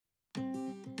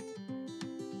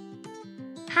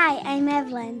Hi, I'm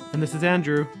Evelyn. And this is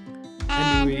Andrew.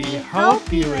 And we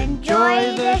hope you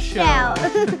enjoy the show.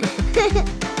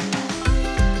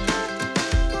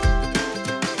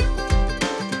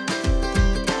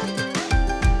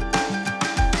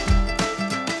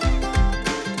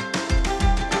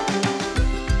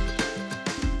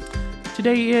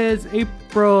 Today is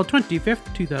April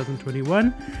 25th,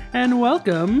 2021, and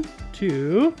welcome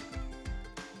to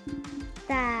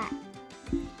The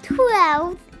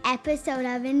 12th episode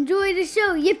of Enjoy the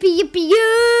Show. Yippee, yippee,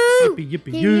 yo! Yippee,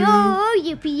 yippee, yo!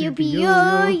 Yo, yippee, yippee,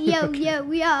 yo! Yo, Okay.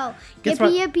 yo, yo! Guess Yippee,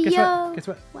 what? yippee, Guess yo! what? Guess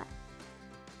what? What?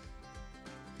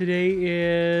 Today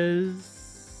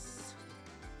is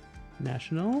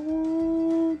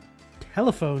National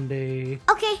Telephone Day.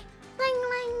 Okay. Ring,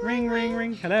 Ring, ring,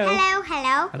 ring. Hello. Hello,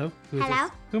 hello. Hello. Who is Hello?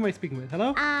 this? Who am I speaking with?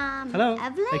 Hello. Hello.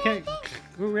 Evelyn? I can't.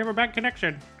 We have a bad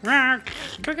connection. I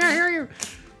can't hear you.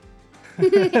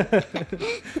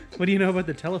 What do you know about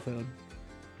the telephone?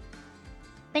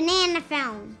 Banana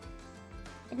phone.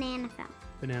 Banana phone.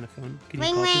 Banana phone. Can you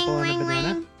Ring, call ring, people ring, on a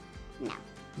banana? ring. No.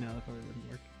 No, that probably wouldn't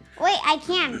work. Wait, I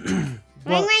can.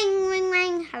 Well- Ring, ring, ring,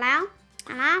 ring. Hello?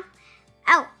 Hello?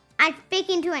 Oh, I'm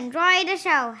speaking to Enjoy the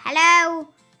Show. Hello?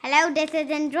 Hello, this is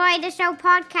Enjoy the Show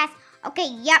podcast. Okay,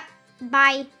 yep.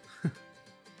 Bye.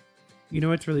 You know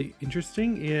what's really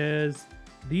interesting is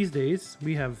these days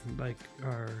we have like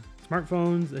our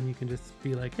smartphones and you can just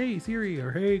be like, hey Siri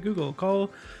or hey Google, call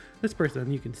this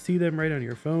person. You can see them right on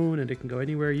your phone and it can go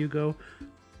anywhere you go.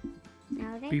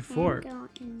 No, they Before. can't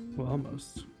go in. Well,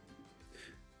 almost.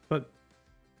 But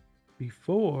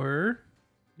before,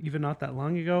 even not that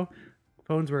long ago,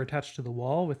 phones were attached to the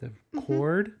wall with a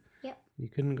cord. Yep. You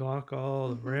couldn't walk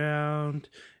all around.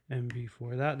 And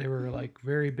before that, they were like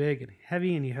very big and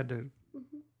heavy, and you had to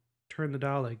turn the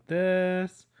dial like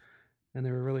this. And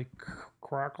they were really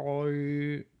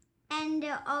crackly. And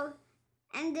there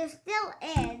still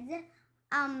is,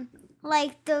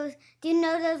 like those. Do you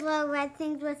know those little red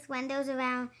things with windows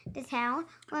around the town?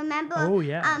 Remember? Oh,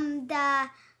 yeah. The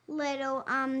little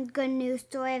good news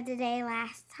story of the day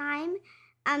last time.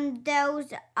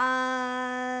 Those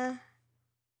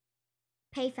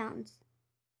payphones.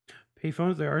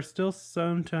 Payphones, there are still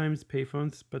sometimes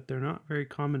payphones, but they're not very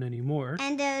common anymore.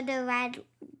 And the red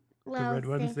The little red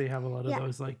ones, things. they have a lot of Yeah.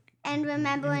 those, like. And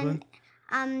remember England.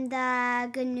 in the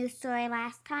good news story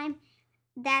last time?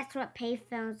 That's what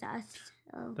payphones are.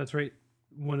 So. That's right.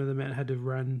 One of the men had to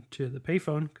run to the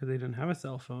payphone because they didn't have a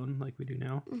cell phone like we do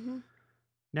now. Mm-hmm.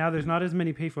 Now there's not as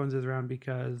many payphones as around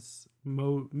because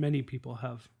many people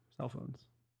have cell phones.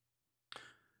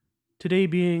 Today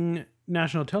being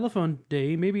National Telephone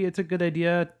Day, maybe it's a good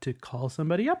idea to call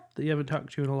somebody up that you haven't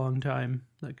talked to in a long time.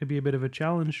 That could be a bit of a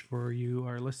challenge for you,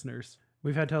 our listeners.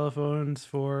 We've had telephones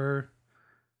for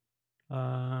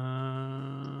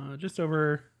just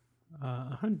over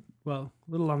a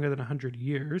little longer than 100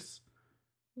 years,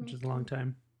 which is a long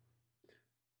time.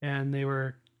 And they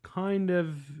were kind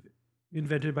of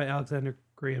invented by Alexander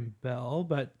Graham Bell,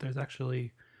 but there's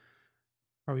actually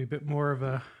probably a bit more of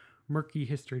a murky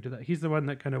history to that. He's the one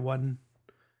that kind of won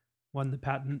the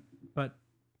patent, but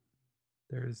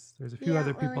there's a few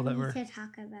other people that were. to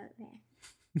talk about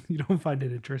this. You don't find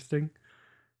it interesting?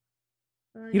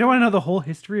 You don't want to know the whole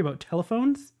history about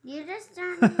telephones? You just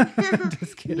don't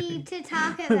Just kidding. need to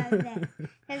talk about this.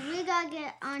 Because we got to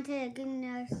get on to the good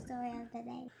news story of the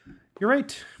day. You're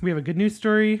right. We have a good news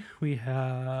story. We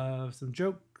have some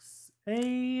jokes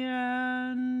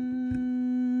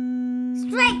and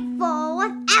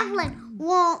Straightforward Evelyn.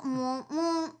 Wah, wah,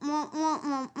 wah, wah, wah,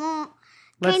 wah, wah.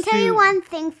 Can I Let's tell you do- one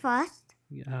thing first?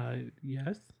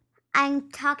 Yes. I'm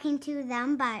talking to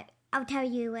them, but I'll tell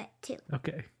you it too.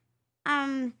 Okay.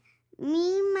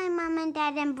 Me, my mom and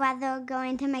dad and brother are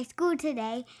going to my school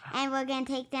today, and we're going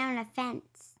to take down a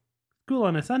fence. School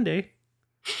on a Sunday.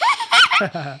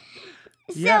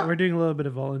 Yeah, So, we're doing a little bit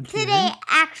of volunteering. Today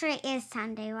actually is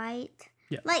Sunday, right?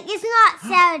 Yeah. Like, it's not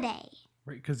Saturday.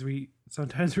 Right, because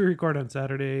sometimes we record on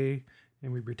Saturday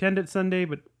and we pretend it's Sunday,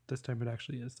 but this time it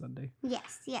actually is Sunday.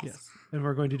 Yes. Yes. And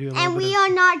we're going to do a little And bit we of... are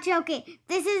not joking.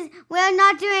 We're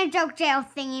not doing a joke jail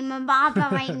thingy,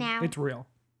 Mababa, right now. It's real.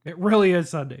 It really is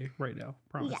Sunday right now.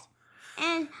 Promise. Yeah.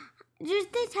 And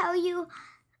just to tell you,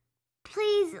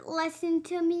 please listen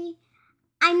to me.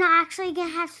 I'm not actually going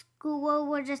to have school.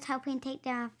 We're just helping take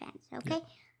down a fence, okay?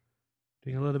 Yeah.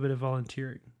 Doing a little bit of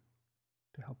volunteering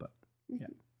to help out. Mm-hmm. Yeah.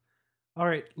 All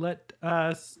right, let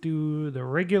us do the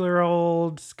regular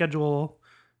old schedule.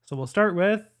 So we'll start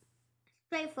with...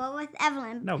 Straightforward with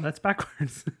Evelyn. No, that's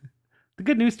backwards. The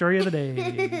good news story of the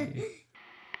day.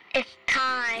 It's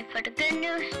time for the good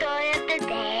news story of the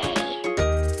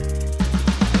day.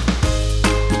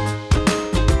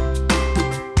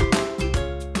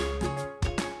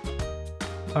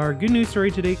 our good news story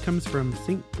today comes from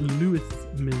St. Louis,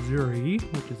 Missouri,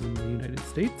 which is in the United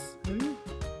States.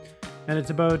 And it's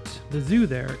about the zoo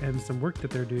there and some work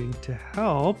that they're doing to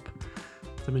help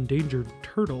some endangered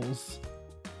turtles.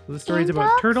 So the story is about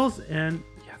dogs? turtles and,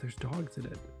 yeah, there's dogs in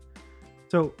it.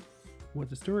 So what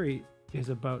the story is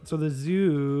about, so the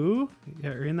zoo,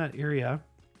 or in that area,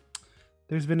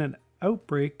 there's been an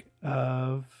outbreak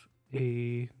of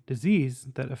a disease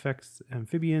that affects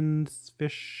amphibians,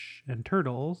 fish, and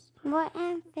turtles. What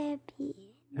amphibian?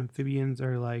 Amphibians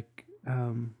are like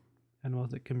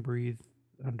animals that can breathe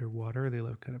underwater. They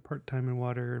live kind of part-time in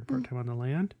water and part-time on the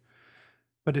land.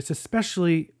 But it's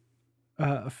especially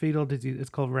a fatal disease. It's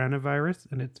called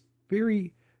ranavirus, and it's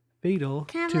very fatal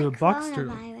Kind of to like a box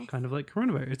turtle. coronavirus. Kind of like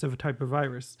coronavirus. It's a type of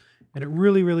virus. And it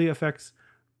really, really affects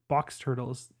box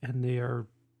turtles. And a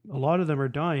lot of them are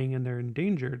dying and they're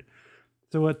endangered.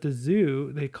 So at the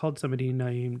zoo, they called somebody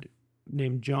named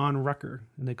John Rucker,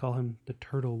 and they call him the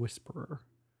Turtle Whisperer.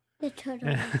 The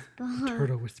turtle whisperer.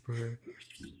 Turtle Whisperer.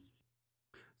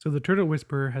 So the Turtle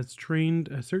Whisperer has trained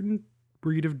a certain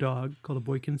breed of dog called a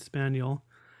Boykin Spaniel,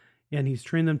 and he's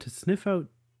trained them to sniff out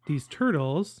these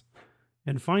turtles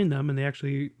and find them, and they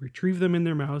actually retrieve them in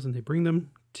their mouths, and they bring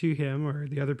them to him or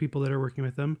the other people that are working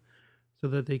with them so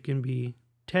that they can be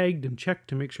tagged and checked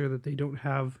to make sure that they don't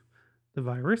have the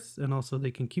virus, and also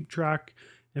they can keep track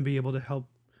and be able to help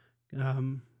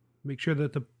make sure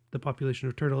that the population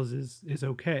of turtles is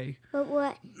okay. But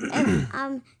what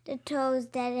if the turtle's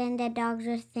dead and the dog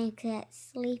just thinks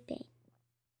it's sleeping?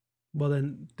 Well,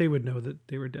 then they would know that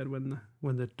they were dead when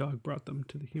the dog brought them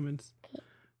to the humans. Okay.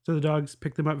 So the dogs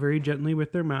pick them up very gently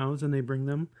with their mouths, and they bring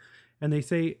them. And they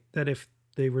say that if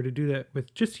they were to do that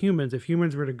with just humans, if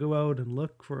humans were to go out and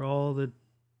look for all the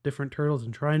different turtles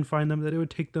and try and find them, that it would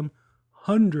take them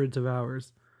hundreds of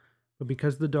hours. But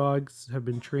because the dogs have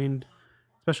been trained,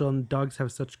 special, and dogs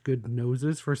have such good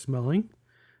noses for smelling,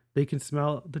 they can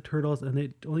smell the turtles, and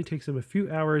it only takes them a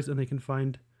few hours, and they can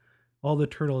find all the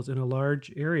turtles in a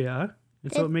large area.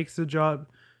 And so it makes the job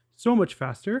so much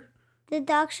faster. The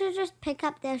dog should just pick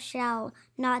up their shell,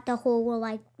 not the whole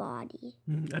body.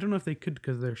 I don't know if they could,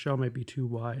 because their shell might be too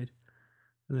wide,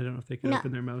 and I don't know if they could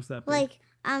open their mouths that big.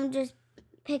 Just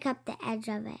pick up the edge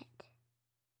of it.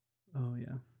 Oh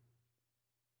yeah.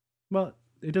 Well,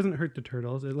 it doesn't hurt the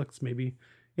turtles. It looks, maybe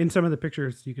in some of the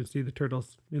pictures you can see the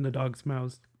turtles in the dogs'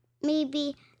 mouths.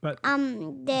 Maybe, but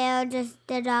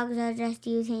the dogs are just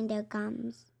using their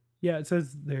gums. Yeah, it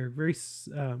says they're very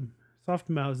soft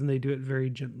mouths, and they do it very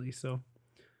gently. So,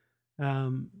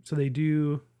 so they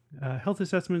do health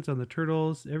assessments on the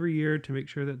turtles every year to make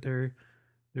sure that they're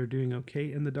doing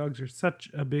okay. And the dogs are such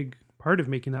a big part of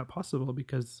making that possible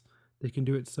because they can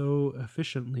do it so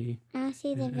efficiently. I'll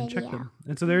see the video. And check them.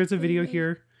 And so there is a video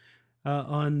here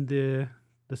on the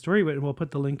story, but we'll put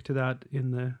the link to that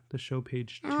in the show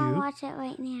page too. I'll watch it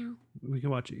right now. We can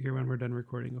watch it here when we're done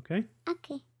recording, okay?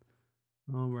 Okay.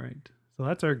 All right. So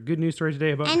that's our good news story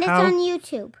today about how... And it's on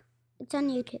YouTube. It's on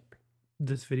YouTube.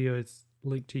 This video is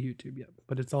linked to YouTube, yeah.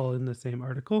 But it's all in the same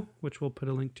article, which we'll put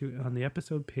a link to on the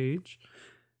episode page.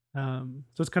 So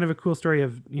it's kind of a cool story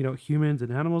of, humans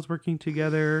and animals working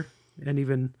together, and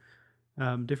even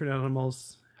different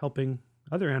animals helping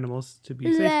other animals to be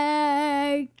safe.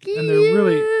 Like and they're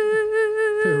really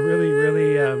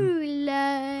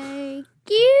like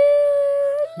you,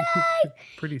 like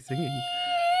pretty singing.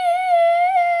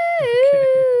 Okay.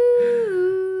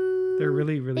 They're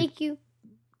really Thank you.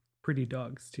 pretty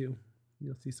dogs too.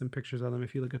 You'll see some pictures of them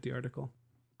if you look at the article.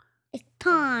 It's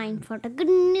time for the good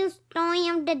news story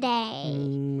of the day.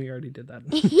 We already did that.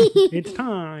 It's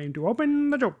time to open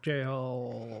the joke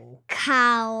jail.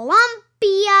 Columbia.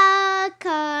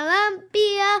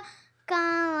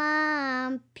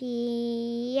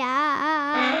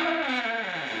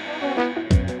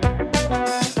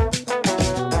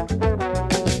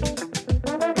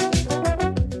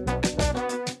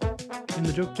 In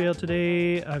the joke jail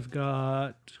today, I've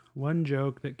got one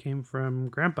joke that came from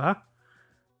Grandpa.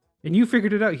 And you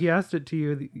figured it out. He asked it to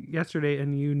you yesterday,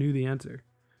 and you knew the answer. Do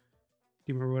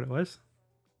you remember what it was?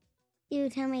 You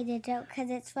tell me the joke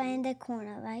because it's right in the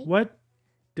corner, right? What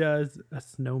does a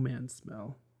snowman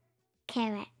smell?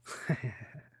 Carrot. Okay,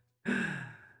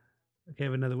 I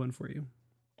have another one for you.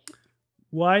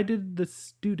 Why did the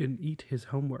student eat his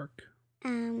homework?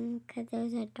 Because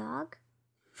there's a dog.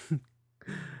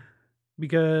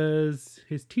 Because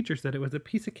his teacher said it was a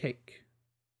piece of cake.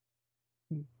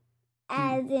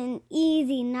 As in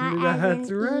easy, not as in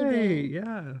That's right. eating.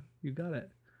 Yeah, you got it.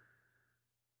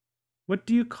 What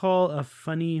do you call a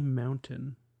funny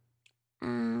mountain?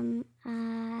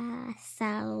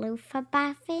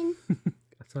 Salufa-buffin.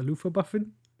 A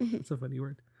salufa-buffin? That's a funny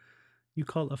word. you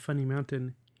call a funny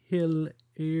mountain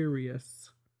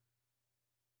hilarious.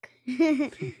 Yeah,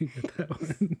 You get that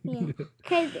one?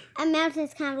 because a mountain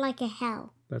is kind of like a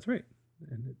hill. That's right.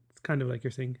 And it's kind of like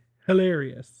you're saying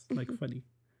hilarious, like funny.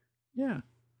 Yeah.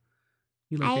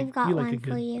 I've got one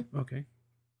for you. Okay.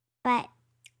 But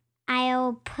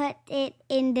I'll put it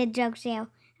in the joke jail.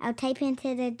 I'll type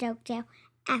into the joke jail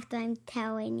after I'm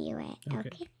telling you it.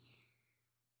 Okay.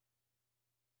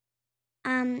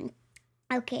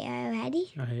 Okay, are you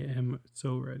ready? I am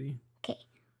so ready. Okay.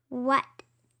 What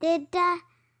did the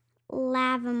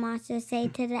lava monster say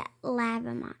to the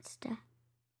lava monster?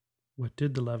 What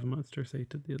did the lava monster say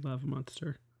to the lava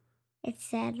monster? It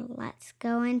said, let's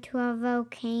go into our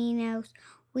volcanoes.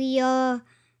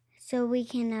 So we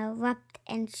can erupt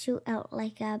and shoot out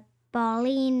like a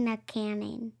ballina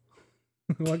cannon.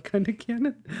 What kind of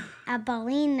cannon? A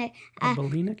ballina. A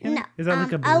ballina cannon? No, Is that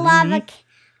like a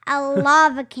a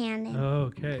lava cannon. Oh,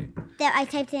 okay. There, I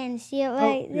typed it in. See it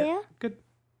right there? Good.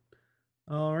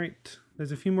 All right.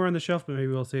 There's a few more on the shelf, but maybe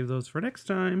we'll save those for next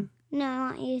time. No, I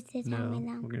want you to tell me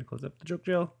now. We're going to close up the joke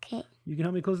jail. Okay. You can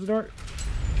help me close the door.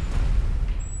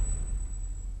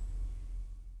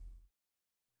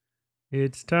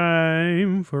 It's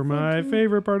time for my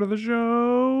favorite part of the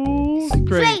show.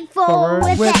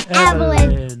 Straightforward with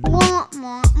Evelyn. Mwah,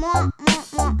 mwah, mwah, mwah,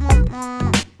 mwah, mwah,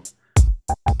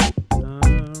 mwah.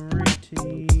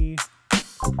 Alrighty.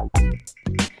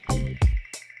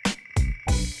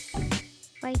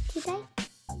 Right today?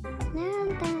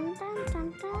 Dun, dun, dun,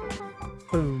 dun, dun.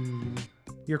 Boom.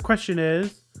 Your question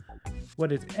is,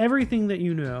 what is everything that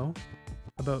you know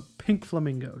about pink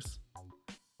flamingos?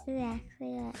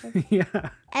 Exactly right. Yeah.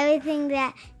 Everything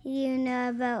that you know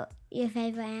about your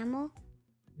favorite animal?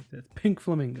 It says pink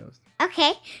flamingos.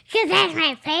 Okay, because that's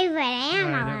my favorite I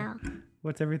animal. know.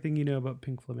 What's everything you know about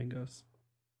pink flamingos?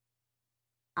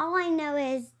 All I know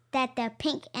is that they're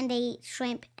pink and they eat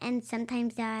shrimp and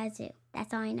sometimes they're at a zoo.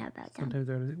 That's all I know about them. Sometimes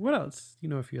they're. What else? You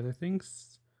know a few other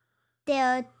things.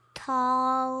 They're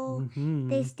tall. Mm-hmm.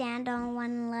 They stand on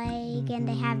one leg and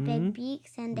they have big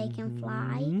beaks and they can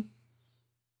fly.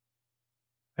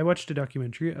 I watched a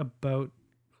documentary about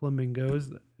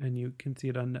flamingos, and you can see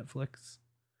it on Netflix.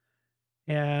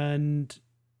 And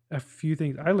a few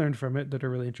things I learned from it that are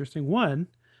really interesting. One,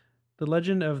 the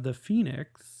legend of the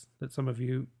phoenix that some of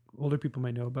you older people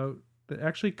might know about, that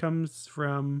actually comes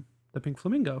from the pink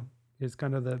flamingo, is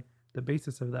kind of the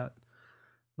basis of that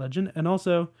legend. And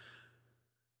also,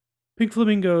 pink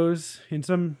flamingos in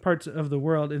some parts of the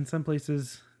world, in some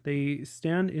places, they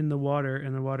stand in the water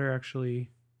and the water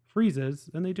actually freezes,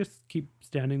 and they just keep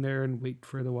standing there and wait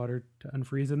for the water to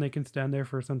unfreeze, and they can stand there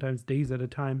for sometimes days at a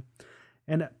time.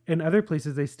 And in other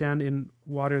places, they stand in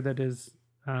water that is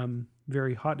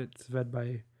very hot. It's fed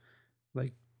by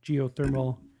like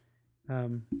geothermal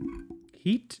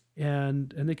heat,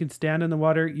 and they can stand in the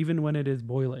water even when it is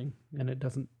boiling, and it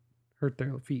doesn't hurt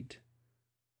their feet.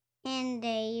 And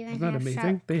they even Isn't that have amazing?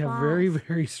 sharp They have claws. very,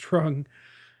 very strong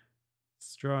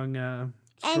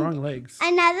legs.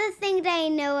 Another thing that I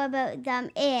know about them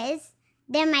is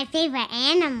they're my favorite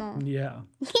animal. Yeah,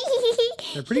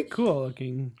 they're pretty cool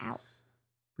looking. Ow.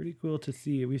 Pretty cool to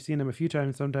see. We've seen them a few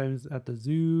times, sometimes at the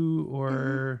zoo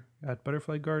or at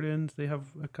butterfly gardens. They have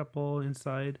a couple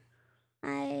inside.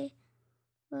 I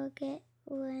forget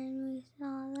when we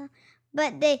saw them.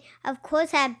 But they, of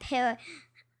course, had parrots.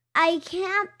 I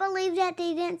can't believe that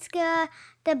they didn't scare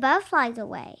the butterflies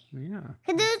away. Yeah.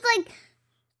 Because it was like,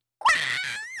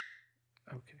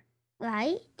 Okay.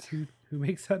 right? Who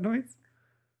makes that noise?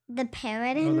 The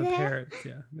parrot Oh, in the there. parrots.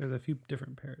 Yeah, there's a few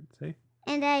different parrots, eh?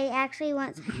 And I actually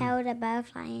once held a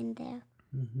butterfly in there.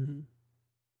 Mm-hmm.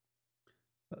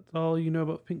 That's all you know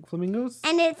about pink flamingos?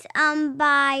 And it's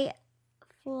by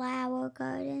Flower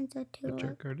Gardens or Butcher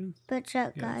Tulip. Gardens? Butcher Yeah,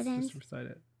 it's Gardens. just beside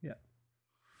it. Yeah.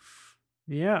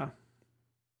 Yeah.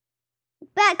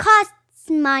 But it costs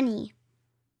money.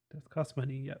 Does cost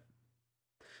money, yep.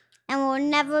 And we'll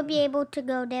never be able to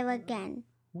go there again.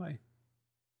 Why?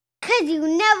 Because you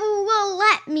never will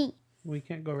let me. We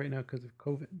can't go right now because of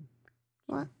COVID.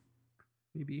 What?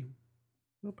 Maybe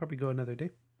we'll probably go another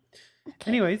day.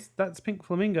 Okay. Anyways, that's pink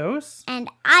flamingos. And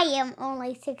I am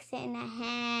only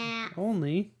 6.5.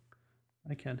 Only,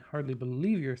 I can hardly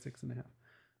believe you're 6.5.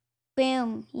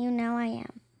 Boom. You know I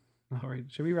am. All right,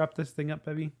 should we wrap this thing up,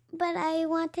 Bevy? But I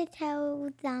want to tell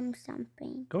them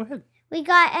something. Go ahead. We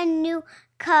got a new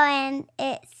car and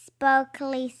it's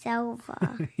sparkly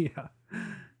silver. Yeah.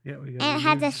 Yeah, we got And it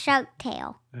has a shark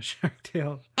tail. a shark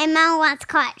tail. And Mom wants to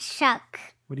call it Shark.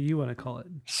 What do you want to call it?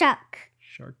 Shark.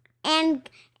 Shark. And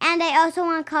I also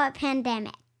want to call it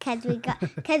Pandemic because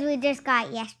we just got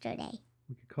it yesterday.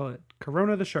 We could call it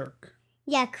Corona the Shark.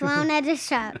 Yeah, Corona the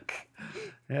shark.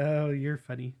 Oh, you're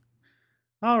funny.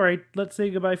 All right, let's say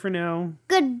goodbye for now.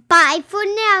 Goodbye for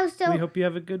now. We So hope you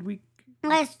have a good week.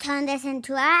 let's turn this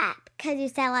into a wrap because you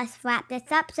said let's wrap this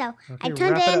up. So I Okay,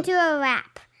 turned wrap it it up. into a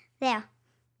wrap. There.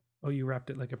 Oh, you wrapped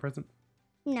it like a present?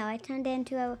 No, I turned it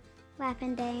into a wrap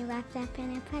and then wrapped up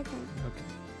in a present.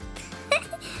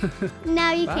 Okay.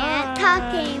 Now you can't talk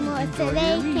anymore, so Enjoy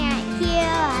they your week. can't hear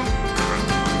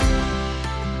us.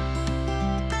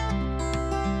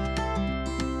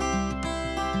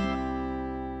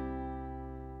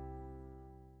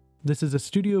 This is a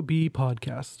Studio B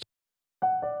podcast.